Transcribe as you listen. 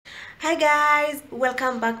Hi guys,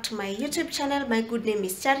 welcome back to my YouTube channel. My good name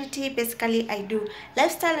is Charity. Basically I do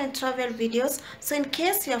lifestyle and travel videos, so in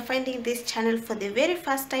case you are finding this channel for the very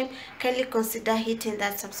first time, kindly consider hitting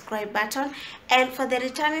that subscribe button, and for the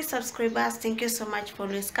returning subscribers, thank you so much for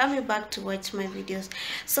always coming back to watch my videos.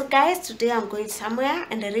 So guys, today I'm going somewhere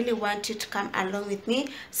and I really want you to come along with me,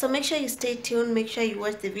 so make sure you stay tuned, make sure you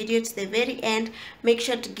watch the video to the very end, make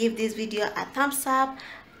sure to give this video a thumbs up,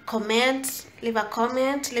 comment, leave a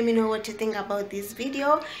comment, let me know what you think about this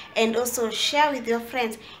video, and also share with your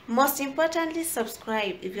friends. Most importantly,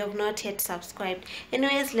 subscribe if you have not yet subscribed.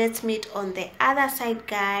 Anyways, let's meet on the other side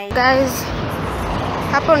guys.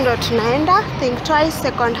 Hapo ndo tunaenda, think twice,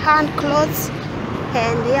 second hand clothes,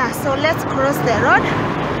 and yeah, so let's cross the road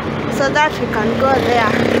so that we can go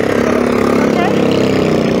there. Okay,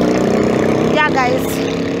 yeah guys.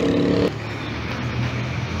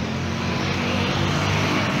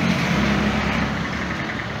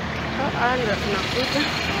 Ndo tunakuja.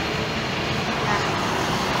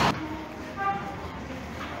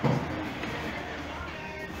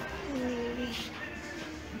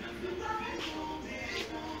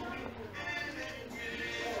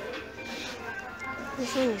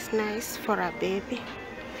 This one is nice for a baby.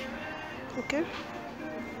 Okay.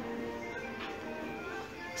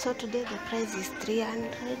 So today the price is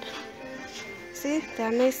 300. See, they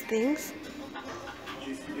are nice things.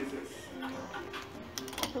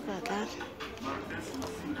 Look at that.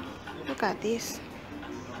 Look at this.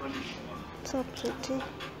 So pretty.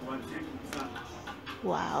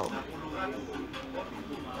 Wow.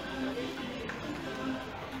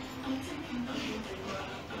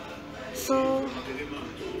 So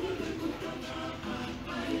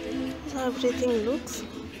everything looks.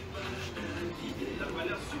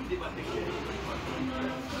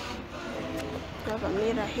 I have a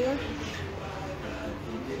mirror here.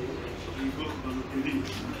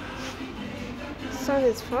 This one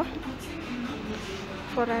is for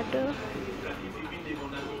a door.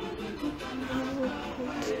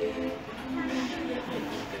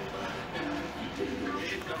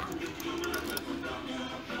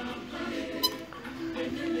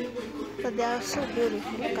 But they are so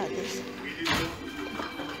beautiful. Look at this.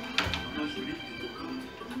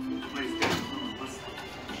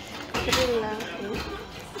 Really lovely.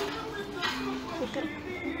 Okay.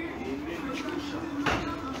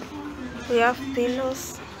 We have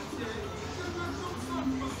pillows.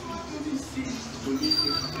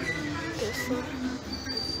 This one.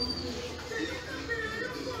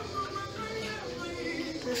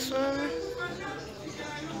 This one.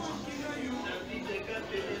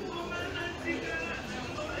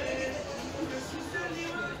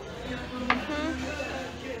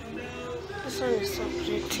 This one is so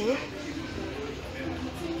pretty.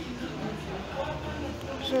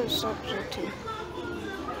 This one is so pretty.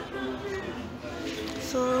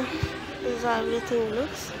 So this is how everything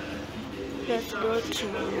looks. Let's go to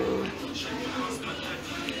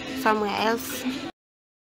somewhere else.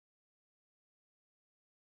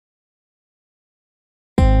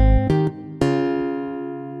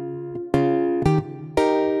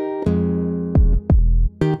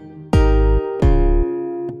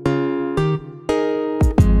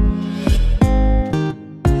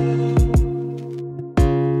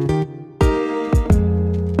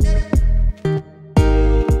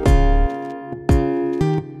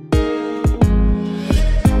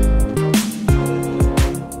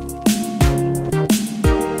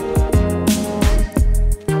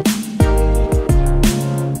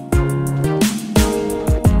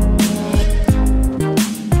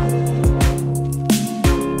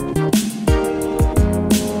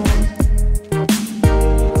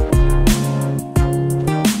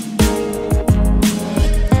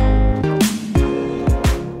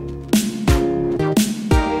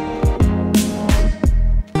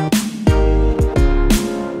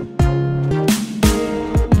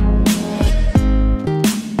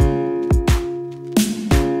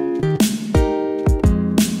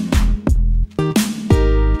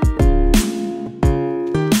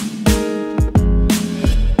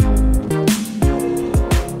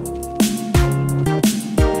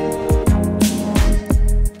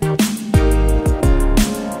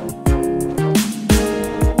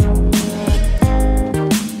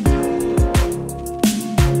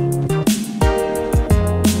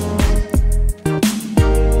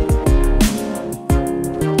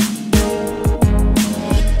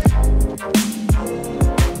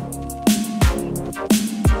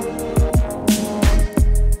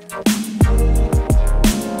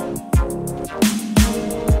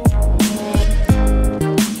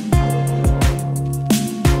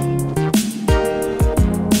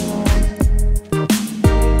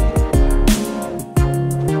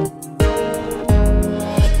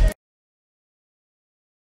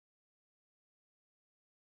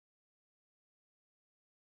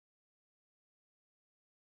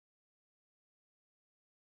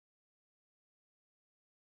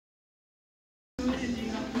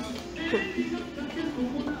 This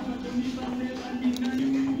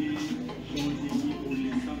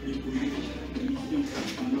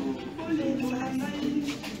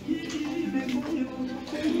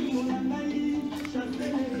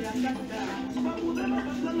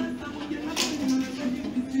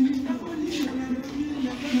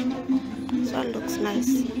one looks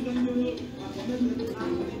nice.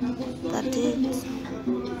 That is.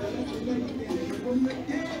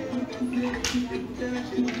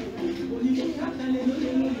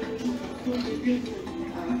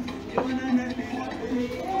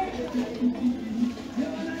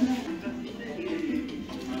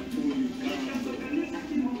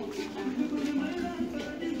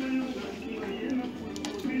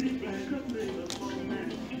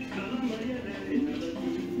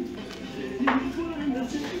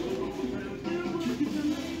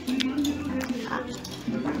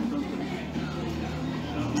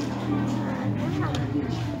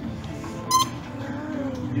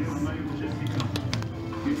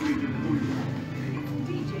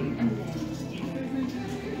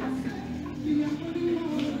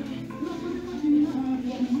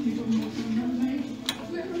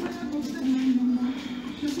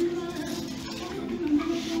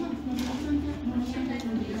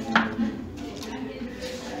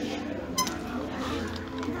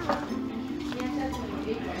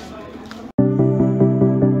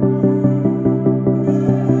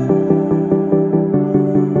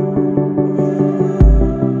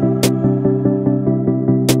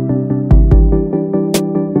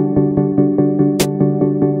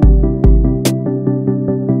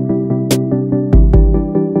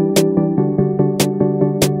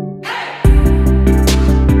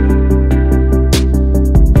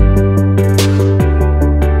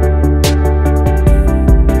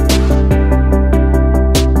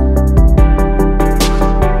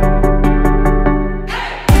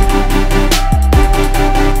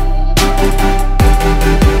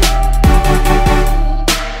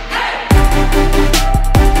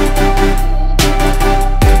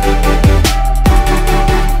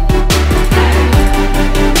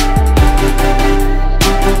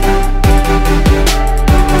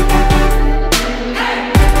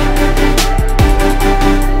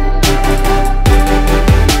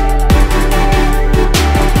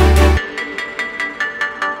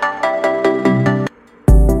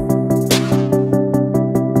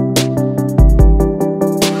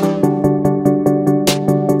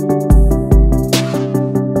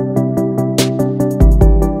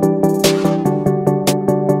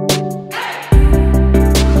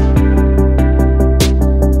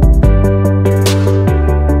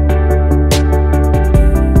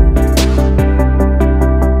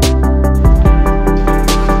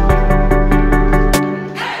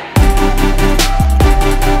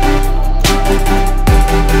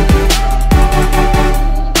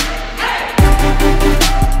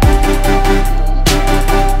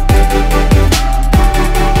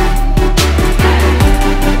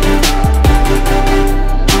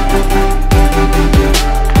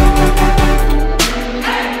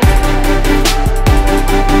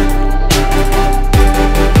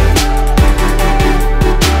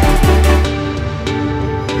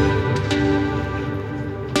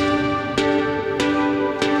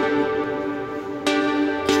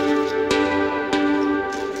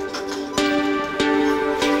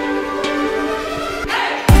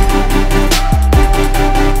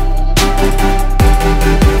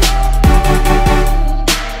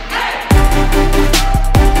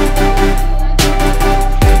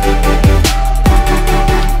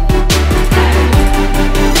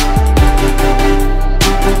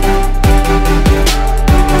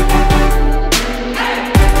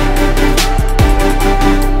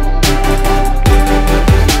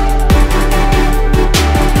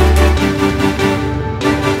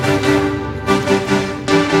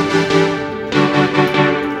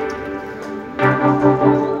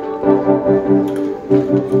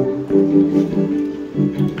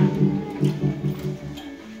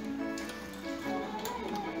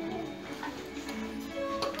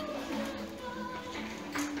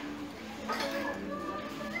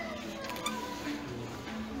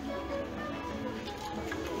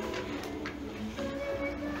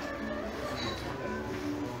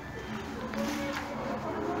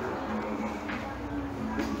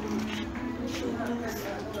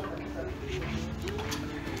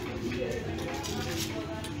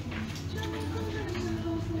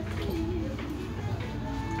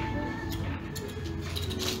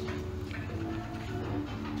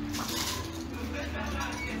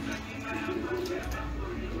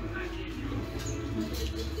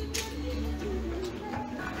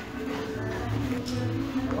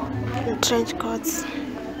 trench coats.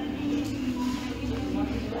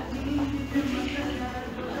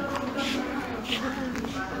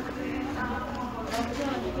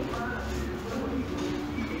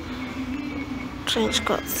 Trench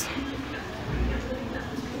coats.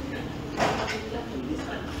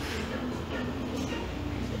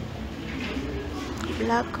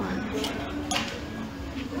 Black one.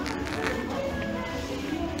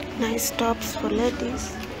 Nice tops for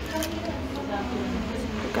ladies.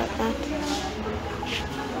 Look at that.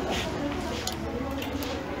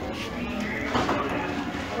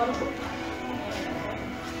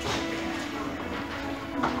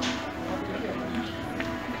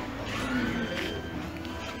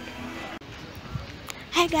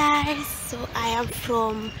 Hi guys, so I am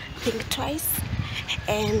from Think Twice,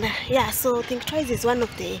 and yeah, so Think Twice is one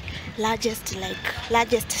of the largest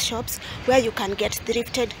shops where you can get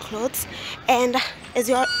thrifted clothes. And as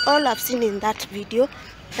you all have seen in that video,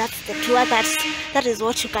 that's the tour. That is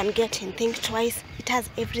what you can get in Think Twice. It has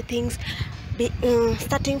everything,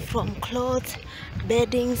 starting from clothes,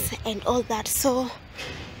 beddings, and all that. So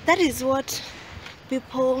that is what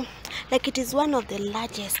people like. It is one of the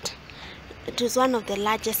largest. It is one of the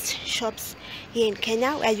largest shops here in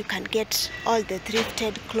Kenya where you can get all the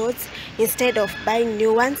thrifted clothes instead of buying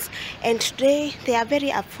new ones. And today they are very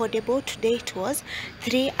affordable. Today it was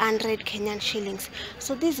 300 Kenyan shillings.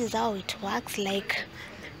 So this is how it works. Like,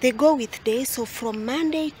 they go with days. So from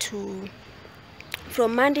Monday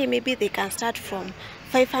maybe they can start from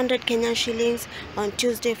 500 Kenyan shillings, on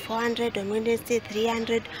Tuesday 400, on Wednesday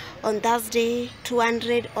 300, on Thursday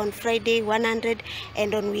 200, on Friday 100,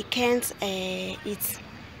 and on weekends it's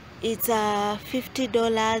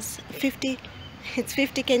 $50,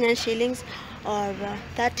 50 Kenyan shillings, or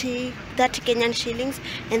 30 Kenyan shillings.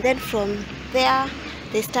 And then from there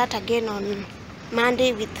they start again on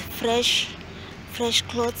Monday with fresh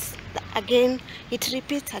clothes. Again it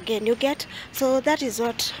repeats again, you get. So that is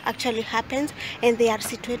what actually happens, and they are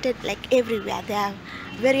situated like everywhere. They are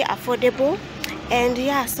very affordable. And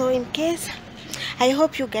yeah, so in case, I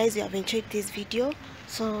hope you guys have enjoyed this video.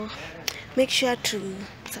 So make sure to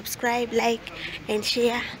subscribe, like, and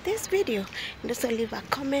share this video, and also leave a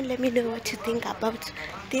comment. Let me know what you think about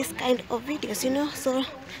this kind of videos, you know. So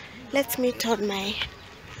let's meet on my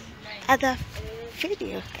other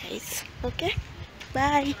video, guys. Okay,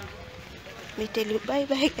 bye. Let me tell you bye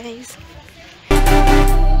bye, guys.